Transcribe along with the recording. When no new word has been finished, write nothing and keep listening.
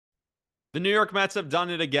The New York Mets have done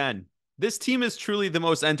it again. This team is truly the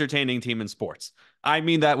most entertaining team in sports. I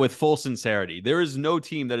mean that with full sincerity. There is no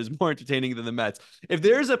team that is more entertaining than the Mets. If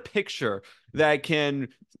there's a picture that can,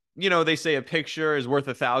 they say a picture is worth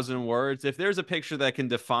 1,000 words. If there's a picture that can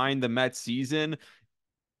define the Mets season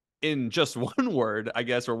in just one word, I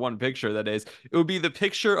guess, or one picture, that is, it would be the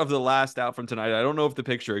picture of the last out from tonight. I don't know if the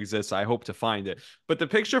picture exists. I hope to find it. But the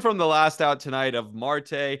picture from the last out tonight of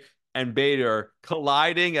Marte and Bader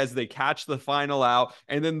colliding as they catch the final out,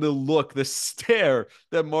 and then the stare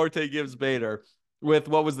that Marte gives Bader with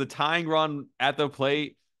what was the tying run at the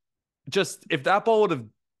plate. Just if that ball would have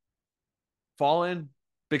fallen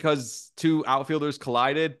because two outfielders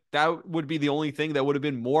collided, that would be the only thing that would have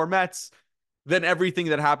been more Mets than everything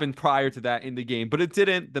that happened prior to that in the game. But it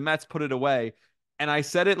didn't. The Mets put it away. And I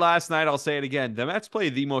said it last night. I'll say it again. The Mets play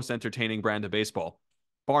the most entertaining brand of baseball,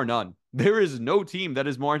 bar none. There is no team that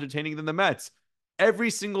is more entertaining than the Mets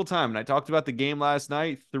every single time. And I talked about the game last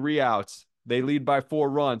night, 3 outs. They lead by 4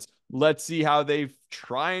 runs. Let's see how they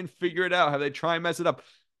try and figure it out, how they try and mess it up.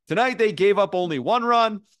 Tonight, they gave up only 1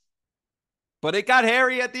 run, but it got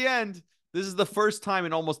hairy at the end. This is the first time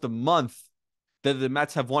in almost a month that the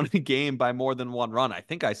Mets have won a game by more than 1 run. I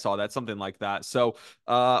think I saw that, something like that. So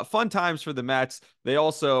fun times for the Mets. They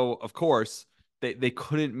also, of course, they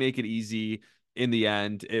couldn't make it easy in the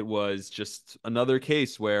end. It was just another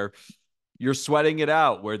case where you're sweating it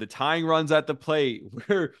out, where the tying runs at the plate,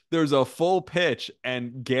 where there's a full pitch,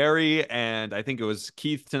 and Gary and I think it was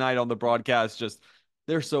Keith tonight on the broadcast just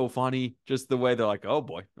they're so funny. Just the way they're like, oh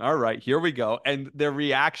boy, all right, here we go. And their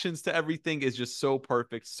reactions to everything is just so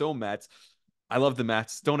perfect, so Mets. I love the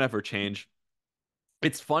Mets. Don't ever change.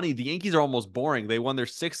 It's funny. The Yankees are almost boring. They won their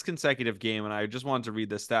sixth consecutive game, and I just wanted to read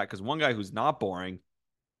this stat because one guy who's not boring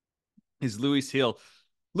is Luis Hill.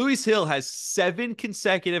 Luis Hill has 7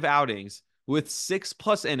 consecutive outings with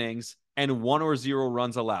 6+ innings and 1 or 0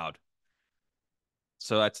 runs allowed.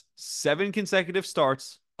 So that's 7 consecutive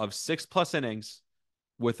starts of 6+ innings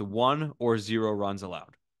with 1 or 0 runs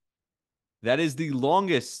allowed. That is the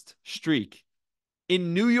longest streak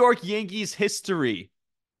in New York Yankees history.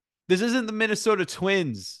 This isn't the Minnesota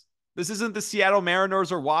Twins. This isn't the Seattle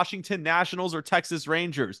Mariners or Washington Nationals or Texas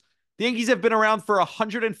Rangers. The Yankees have been around for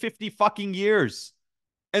 150 fucking years.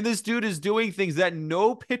 And this dude is doing things that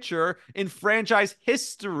no pitcher in franchise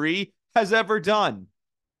history has ever done.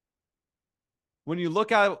 When you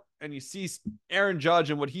look out and you see Aaron Judge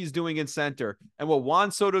and what he's doing in center and what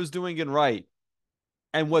Juan Soto's doing in right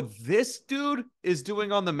and what this dude is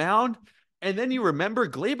doing on the mound, and then you remember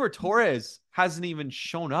Gleyber Torres hasn't even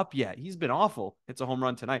shown up yet. He's been awful. Hits a home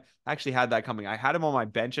run tonight. I actually had that coming. I had him on my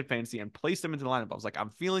bench at fantasy and placed him into the lineup. I was like, I'm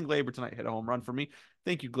feeling Gleyber tonight. Hit a home run for me.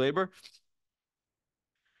 Thank you, Gleyber.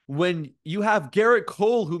 When you have Garrett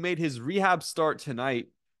Cole, who made his rehab start tonight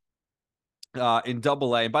in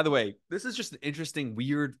Double-A. And by the way, this is just an interesting,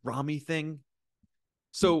 weird Rami thing.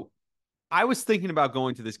 So I was thinking about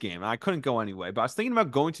going to this game, and I couldn't go anyway, but I was thinking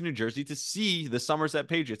about going to New Jersey to see the Somerset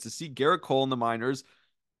Patriots, to see Garrett Cole in the minors,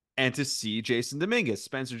 and to see Jason Dominguez.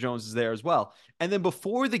 Spencer Jones is there as well. And then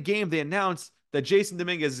before the game, they announced that Jason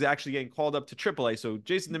Dominguez is actually getting called up to AAA. So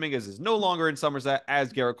Jason Dominguez is no longer in Somerset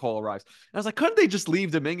as Garrett Cole arrives. And I was like, couldn't they just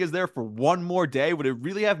leave Dominguez there for one more day? Would it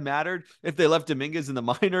really have mattered if they left Dominguez in the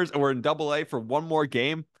minors or in AA for one more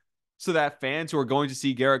game so that fans who are going to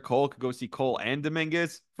see Garrett Cole could go see Cole and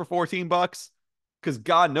Dominguez for $14? Because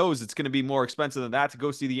God knows it's going to be more expensive than that to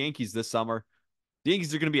go see the Yankees this summer. The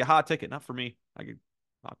Yankees are going to be a hot ticket, not for me. I could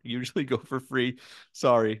usually go for free.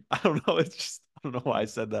 Sorry. I don't know. It's just, I don't know why I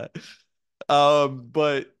said that.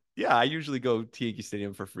 But yeah, I usually go to Yankee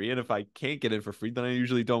Stadium for free. And if I can't get in for free, then I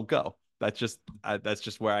usually don't go. That's just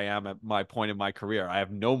where I am at my point in my career. I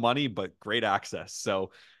have no money, but great access.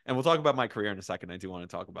 So, and we'll talk about my career in a second. I do want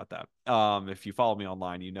to talk about that. If you follow me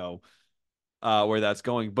online, you know where that's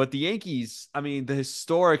going. But the Yankees, I mean, the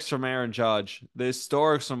historics from Aaron Judge, the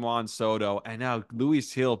historics from Juan Soto, and now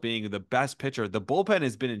Luis Hill being the best pitcher. The bullpen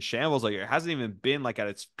has been in shambles. Like, it hasn't even been like at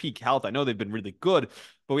its peak health. I know they've been really good,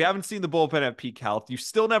 but we haven't seen the bullpen at peak health. You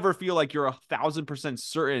still never feel like you're 1,000%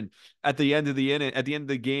 certain at the end of the inning, at the end of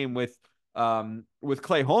the game with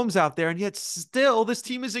Clay Holmes out there, and yet still this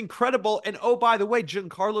team is incredible. And oh, by the way,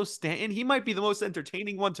 Giancarlo Stanton, he might be the most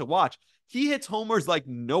entertaining one to watch. He hits homers like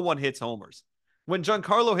no one hits homers. When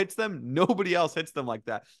Giancarlo hits them, nobody else hits them like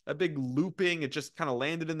that. That big looping, it just kind of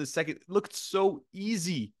landed in the second. It looked so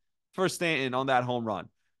easy for Stanton on that home run.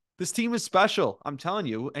 This team is special, I'm telling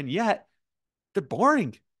you, and yet they're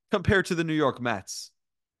boring compared to the New York Mets.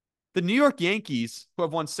 The New York Yankees, who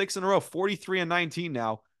have won 6 in a row, 43-19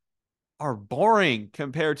 now, are boring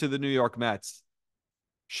compared to the New York Mets.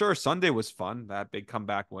 Sure, Sunday was fun, that big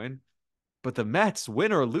comeback win. But the Mets,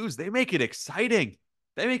 win or lose, they make it exciting.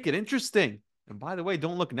 They make it interesting. And by the way,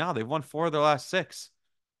 don't look now. They've won 4 of their last 6.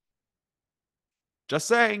 Just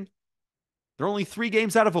saying. They're only 3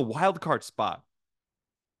 games out of a wild card spot.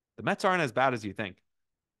 The Mets aren't as bad as you think.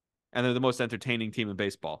 And they're the most entertaining team in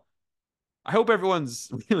baseball. I hope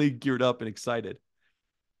everyone's really geared up and excited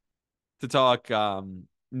to talk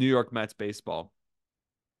New York Mets baseball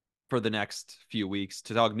for the next few weeks,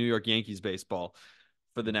 to talk New York Yankees baseball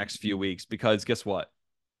for the next few weeks, because guess what?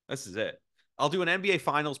 This is it. I'll do an NBA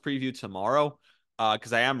Finals preview tomorrow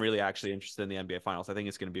because I am really actually interested in the NBA Finals. I think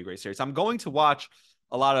it's going to be a great series. I'm going to watch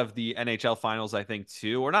a lot of the NHL Finals, I think,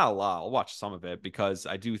 too, or not a lot. I'll watch some of it because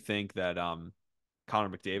I do think that Connor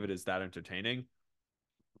McDavid is that entertaining.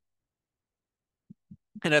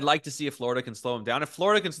 And I'd like to see if Florida can slow him down. If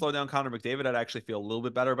Florida can slow down Connor McDavid, I'd actually feel a little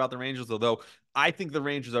bit better about the Rangers, although I think the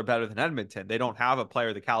Rangers are better than Edmonton. They don't have a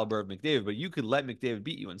player the caliber of McDavid, but you could let McDavid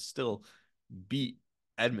beat you and still beat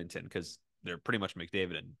Edmonton because they're pretty much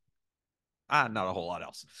McDavid and not a whole lot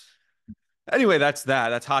else. Anyway, that's that.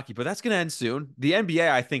 That's hockey, but that's going to end soon. The NBA,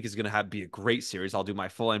 I think, is going to be a great series. I'll do my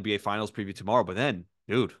full NBA Finals preview tomorrow, but then,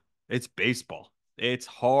 dude, it's baseball. It's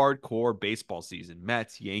hardcore baseball season.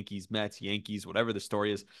 Mets, Yankees, whatever the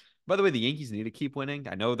story is. By the way, the Yankees need to keep winning.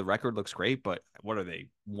 I know the record looks great, but what are they?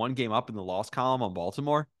 1 game up in the loss column on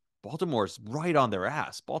Baltimore? Baltimore's right on their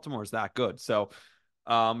ass. Baltimore's that good. So it's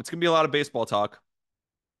going to be a lot of baseball talk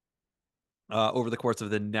over the course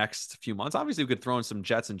of the next few months. Obviously, we could throw in some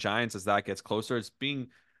Jets and Giants as that gets closer. It's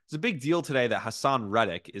a big deal today that Hassan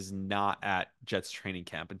Reddick is not at Jets training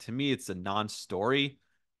camp. And to me, it's a non-story.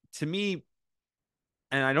 To me,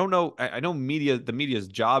 and I don't know, I know the media's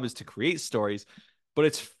job is to create stories, but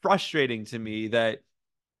it's frustrating to me that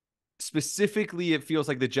specifically it feels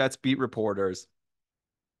like the Jets beat reporters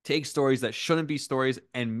take stories that shouldn't be stories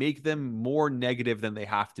and make them more negative than they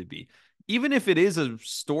have to be. Even if it is a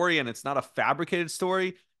story and it's not a fabricated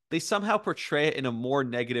story, they somehow portray it in a more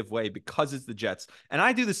negative way because it's the Jets. And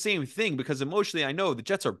I do the same thing because emotionally I know the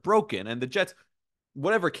Jets are broken and the Jets,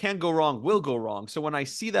 whatever can go wrong will go wrong. So when I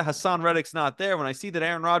see that Hassan Reddick's not there, when I see that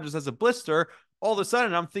Aaron Rodgers has a blister, all of a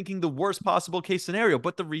sudden I'm thinking the worst possible case scenario.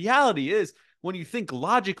 But the reality is, when you think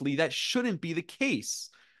logically, that shouldn't be the case.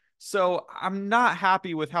 So I'm not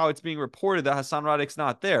happy with how it's being reported that Hassan Reddick's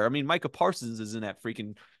not there. I mean, Micah Parsons isn't at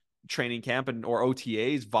freaking training camp and or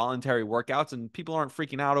OTAs, voluntary workouts, and people aren't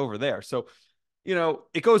freaking out over there. So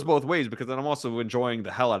it goes both ways because then I'm also enjoying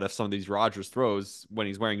the hell out of some of these Rodgers throws when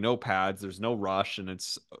he's wearing no pads. There's no rush, and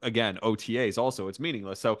it's again OTAs. Also, it's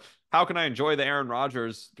meaningless. So how can I enjoy the Aaron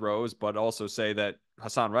Rodgers throws, but also say that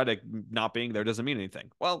Hassan Reddick not being there doesn't mean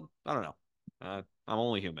anything? Well, I don't know. I'm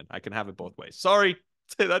only human. I can have it both ways. Sorry,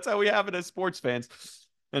 that's how we have it as sports fans.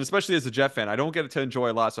 And especially as a Jet fan, I don't get to enjoy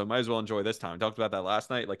a lot, so I might as well enjoy this time. I talked about that last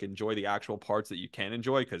night. Like, enjoy the actual parts that you can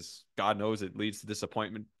enjoy because God knows it leads to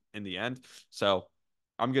disappointment in the end. So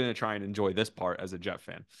I'm going to try and enjoy this part as a Jet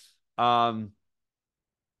fan.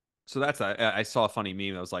 So that's that. I saw a funny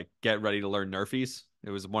meme that was like, get ready to learn Nerfies.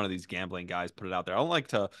 It was one of these gambling guys put it out there. I don't like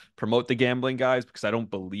to promote the gambling guys because I don't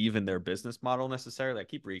believe in their business model necessarily. I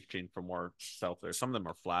keep reaching for more stuff there. Some of them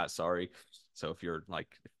are flat. Sorry. So if you're like,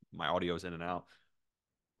 my audio's in and out.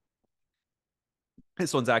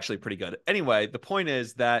 This one's actually pretty good. Anyway, the point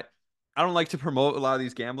is that I don't like to promote a lot of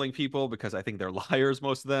these gambling people because I think they're liars,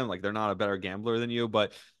 most of them. Like, they're not a better gambler than you.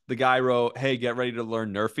 But the guy wrote, "Hey, get ready to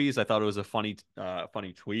learn Nerfies." I thought it was a funny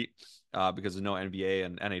tweet because there's no NBA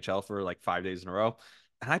and NHL for like 5 days in a row.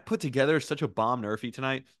 And I put together such a bomb Nerfie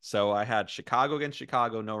tonight. So I had Chicago against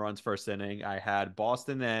Chicago, no runs first inning. I had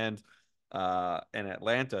Boston and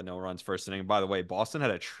Atlanta, no runs first inning. By the way, Boston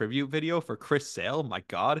had a tribute video for Chris Sale. My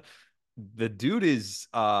God, the dude is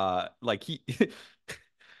like he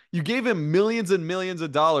you gave him millions and millions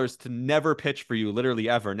of dollars to never pitch for you literally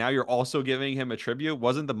ever. Now you're also giving him a tribute.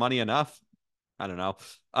 Wasn't the money enough? I don't know.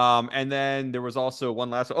 And then there was also one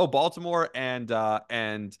last, Baltimore and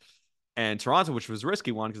Toronto, which was a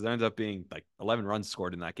risky one because there ended up being like 11 runs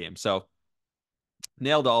scored in that game. So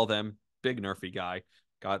nailed all of them. Big Nerfy guy.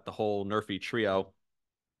 Got the whole Nerfy trio.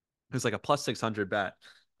 It was like a plus 600 bet.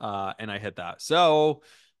 And I hit that. So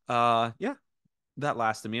yeah, that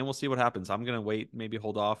lasted me, and we'll see what happens. I'm gonna wait, maybe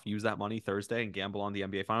hold off, use that money Thursday, and gamble on the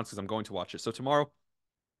NBA Finals because I'm going to watch it. So tomorrow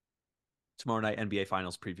night NBA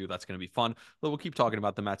Finals preview. That's gonna be fun. But we'll keep talking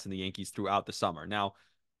about the Mets and the Yankees throughout the summer. Now,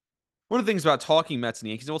 one of the things about talking Mets and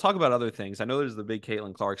Yankees, and we'll talk about other things. I know there's the big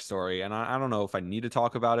Caitlin Clark story, and I don't know if I need to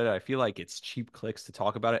talk about it. I feel like it's cheap clicks to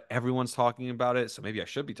talk about it. Everyone's talking about it, so maybe I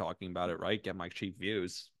should be talking about it, right? Get my cheap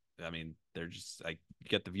views. I mean, they're just, I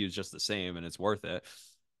get the views just the same, and it's worth it.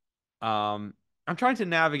 I'm trying to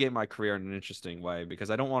navigate my career in an interesting way because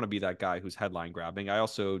I don't want to be that guy who's headline grabbing. I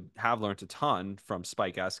also have learned a ton from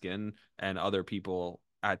Spike Eskin and other people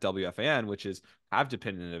at WFAN, which is have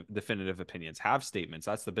definitive opinions, have statements.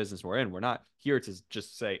 That's the business we're in. We're not here to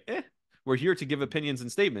just say, we're here to give opinions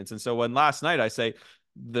and statements. And so when last night I say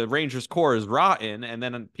the Rangers core is rotten, and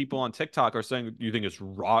then people on TikTok are saying, you think it's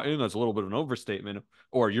rotten? That's a little bit of an overstatement.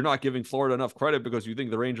 Or you're not giving Florida enough credit because you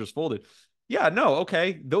think the Rangers folded. Yeah, no,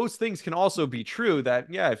 okay. Those things can also be true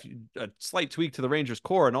that, yeah, if you, a slight tweak to the Rangers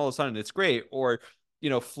core and all of a sudden it's great. Or,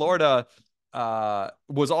 Florida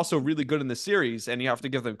was also really good in the series and you have to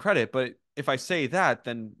give them credit. But if I say that,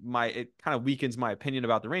 then it kind of weakens my opinion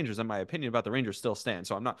about the Rangers, and my opinion about the Rangers still stands.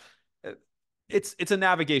 So I'm not, uh, it's a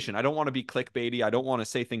navigation. I don't want to be clickbaity. I don't want to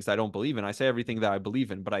say things I don't believe in. I say everything that I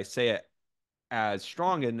believe in, but I say it as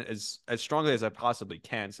strong and as strongly as I possibly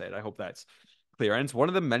can say it. I hope that's clear. And it's one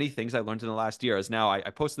of the many things I learned in the last year. Is now I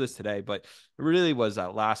posted this today, but it really was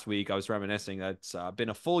last week. I was reminiscing. That's been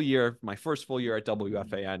a full year, my first full year at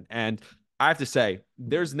WFAN, and I have to say,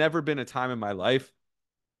 there's never been a time in my life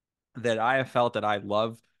that I have felt that I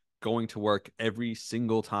love going to work every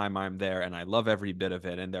single time I'm there, and I love every bit of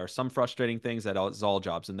it. And there are some frustrating things that it's all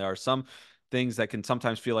jobs, and there are some things that can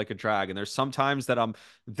sometimes feel like a drag. And there's sometimes that I'm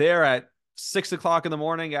there at 6 o'clock in the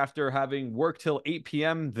morning after having worked till 8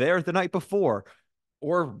 p.m. there the night before,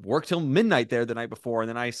 or work till midnight there the night before, and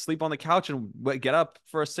then I sleep on the couch and get up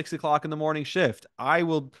for a 6 o'clock in the morning shift.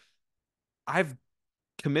 I've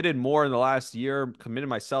committed more in the last year, committed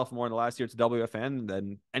myself more in the last year to WFN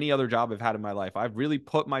than any other job I've had in my life. I've really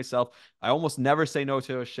put myself, I almost never say no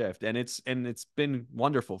to a shift. And it's been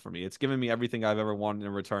wonderful for me. It's given me everything I've ever wanted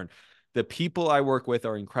in return. The people I work with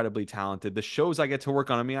are incredibly talented. The shows I get to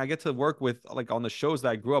work on, I mean, I get to work with like on the shows that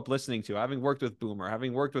I grew up listening to, having worked with Boomer,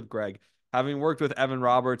 having worked with Greg, having worked with Evan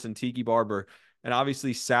Roberts and Tiki Barber, and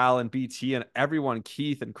obviously Sal and BT and everyone,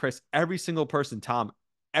 Keith and Chris, every single person, Tom,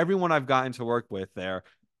 everyone I've gotten to work with there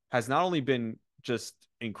has not only been just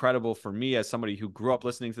incredible for me as somebody who grew up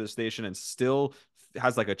listening to the station and still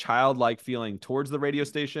has like a childlike feeling towards the radio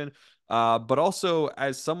station, but also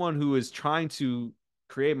as someone who is trying to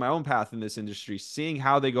create my own path in this industry, seeing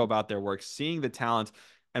how they go about their work, seeing the talent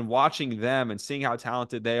and watching them and seeing how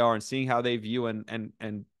talented they are and seeing how they view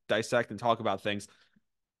and dissect and talk about things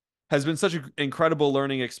has been such an incredible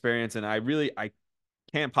learning experience. And I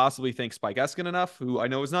can't possibly thank Spike Eskin enough, who I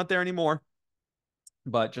know is not there anymore,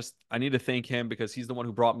 but just I need to thank him because he's the one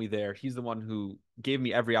who brought me there. He's the one who gave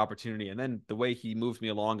me every opportunity, and then the way he moved me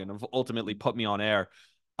along and ultimately put me on air.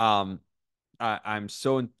 Um, I'm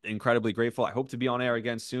so incredibly grateful. I hope to be on air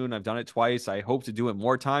again soon. I've done it twice. I hope to do it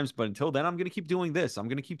more times, but until then, I'm going to keep doing this. I'm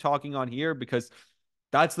going to keep talking on here because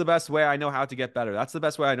that's the best way I know how to get better. That's the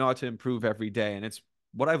best way I know how to improve every day. And it's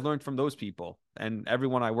what I've learned from those people and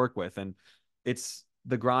everyone I work with. And it's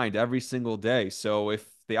the grind every single day. So if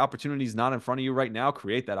the opportunity is not in front of you right now,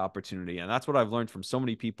 create that opportunity. And that's what I've learned from so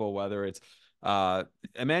many people, whether it's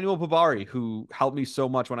Emmanuel Babari, who helped me so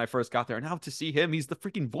much when I first got there. And now to see him, he's the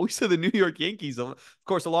freaking voice of the New York Yankees. Of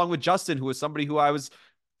course, along with Justin, who was somebody who I was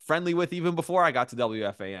friendly with even before I got to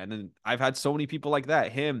WFAN. And I've had so many people like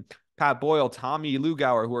that. Him, Pat Boyle, Tommy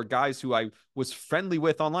Lugauer, who are guys who I was friendly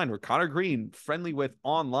with online, or Connor Green, friendly with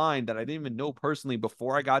online that I didn't even know personally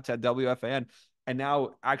before I got to WFAN. And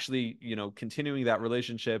now actually, continuing that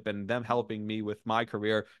relationship and them helping me with my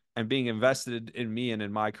career and being invested in me and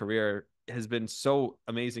in my career has been so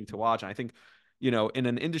amazing to watch. And I think, in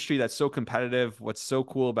an industry that's so competitive, what's so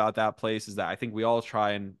cool about that place is that I think we all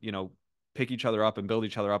try and, pick each other up and build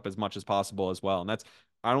each other up as much as possible as well. And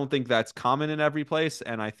I don't think that's common in every place.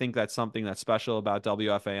 And I think that's something that's special about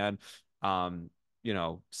WFAN.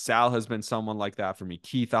 Sal has been someone like that for me.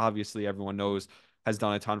 Keith, obviously, everyone knows, has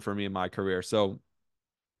done a ton for me in my career. So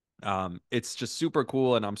it's just super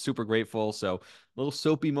cool and I'm super grateful. So a little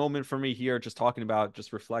soapy moment for me here, just talking about,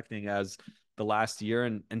 just reflecting as the last year.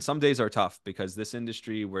 And some days are tough because this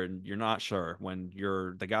industry where you're not sure when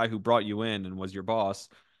you're the guy who brought you in and was your boss,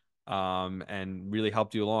 and really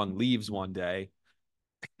helped you along leaves one day,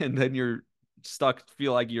 and then you're stuck,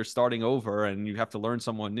 feel like you're starting over and you have to learn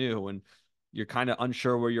someone new, and you're kind of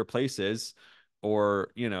unsure where your place is,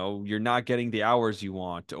 or you're not getting the hours you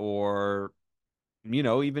want, or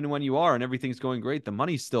even when you are and everything's going great, the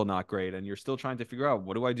money's still not great, and you're still trying to figure out,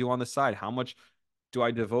 what do I do on the side? How much do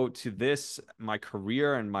I devote to this, my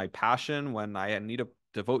career and my passion, when I need to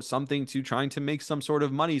devote something to trying to make some sort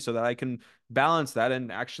of money so that I can balance that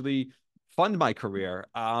and actually fund my career?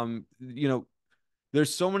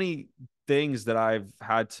 There's so many things that I've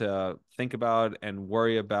had to think about and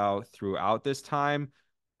worry about throughout this time.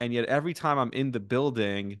 And yet every time I'm in the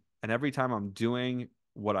building and every time I'm doing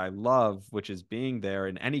what I love, which is being there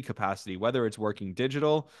in any capacity, whether it's working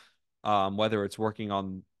digital, whether it's working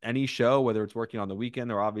on any show, whether it's working on the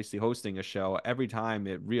weekend or obviously hosting a show. Every time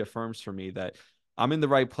it reaffirms for me that I'm in the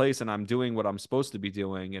right place and I'm doing what I'm supposed to be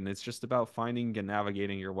doing. And it's just about finding and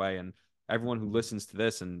navigating your way. And everyone who listens to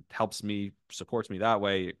this and helps me, supports me that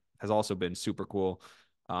way has also been super cool.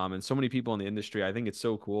 And so many people in the industry, I think it's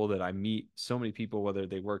so cool that I meet so many people, whether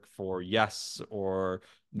they work for Yes or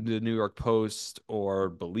the New York Post or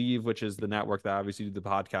Believe, which is the network that I obviously do the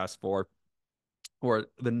podcast for, or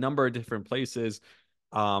the number of different places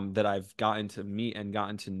that I've gotten to meet and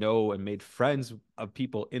gotten to know and made friends of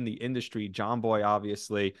people in the industry. John Boy,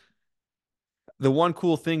 obviously. The one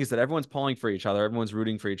cool thing is that everyone's pulling for each other, everyone's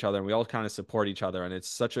rooting for each other, and we all kind of support each other. And it's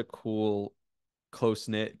such a cool close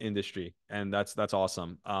knit industry, and that's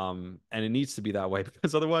awesome. And it needs to be that way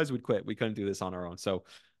because otherwise we'd quit. We couldn't do this on our own. So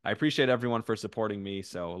I appreciate everyone for supporting me.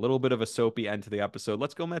 So a little bit of a soapy end to the episode.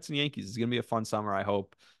 Let's go Mets and Yankees. It's gonna be a fun summer. I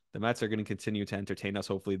hope the Mets are going to continue to entertain us.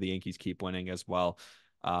 Hopefully the Yankees keep winning as well.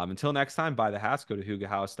 Until next time, buy the hats. Go to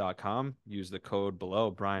hugahouse.com. Use the code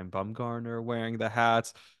below. Brian Bumgarner wearing the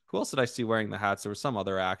hats. Who else did I see wearing the hats? There was some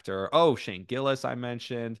other actor. Oh, Shane Gillis, I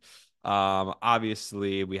mentioned.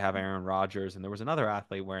 Obviously we have Aaron Rodgers, and there was another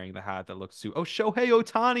athlete wearing the hat that looks oh, Shohei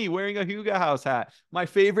Ohtani wearing a Huga House hat. My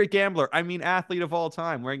favorite gambler, I mean athlete of all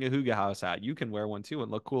time, wearing a Huga House hat. You can wear one too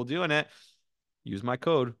and look cool doing it. Use my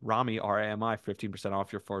code Rami RAMI 15%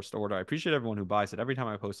 off your first order. I appreciate everyone who buys it. Every time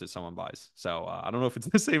I post it, someone buys. So I don't know if it's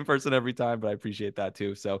the same person every time, but I appreciate that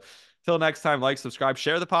too. So till next time, like, subscribe,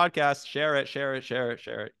 share the podcast, share it, share it, share it,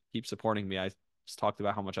 share it. Keep supporting me. I just talked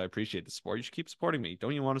about how much I appreciate the support. You should keep supporting me.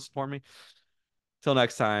 Don't you want to support me? Till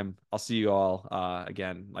next time, I'll see you all.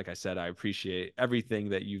 Again, like I said, I appreciate everything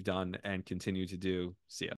that you've done and continue to do. See ya.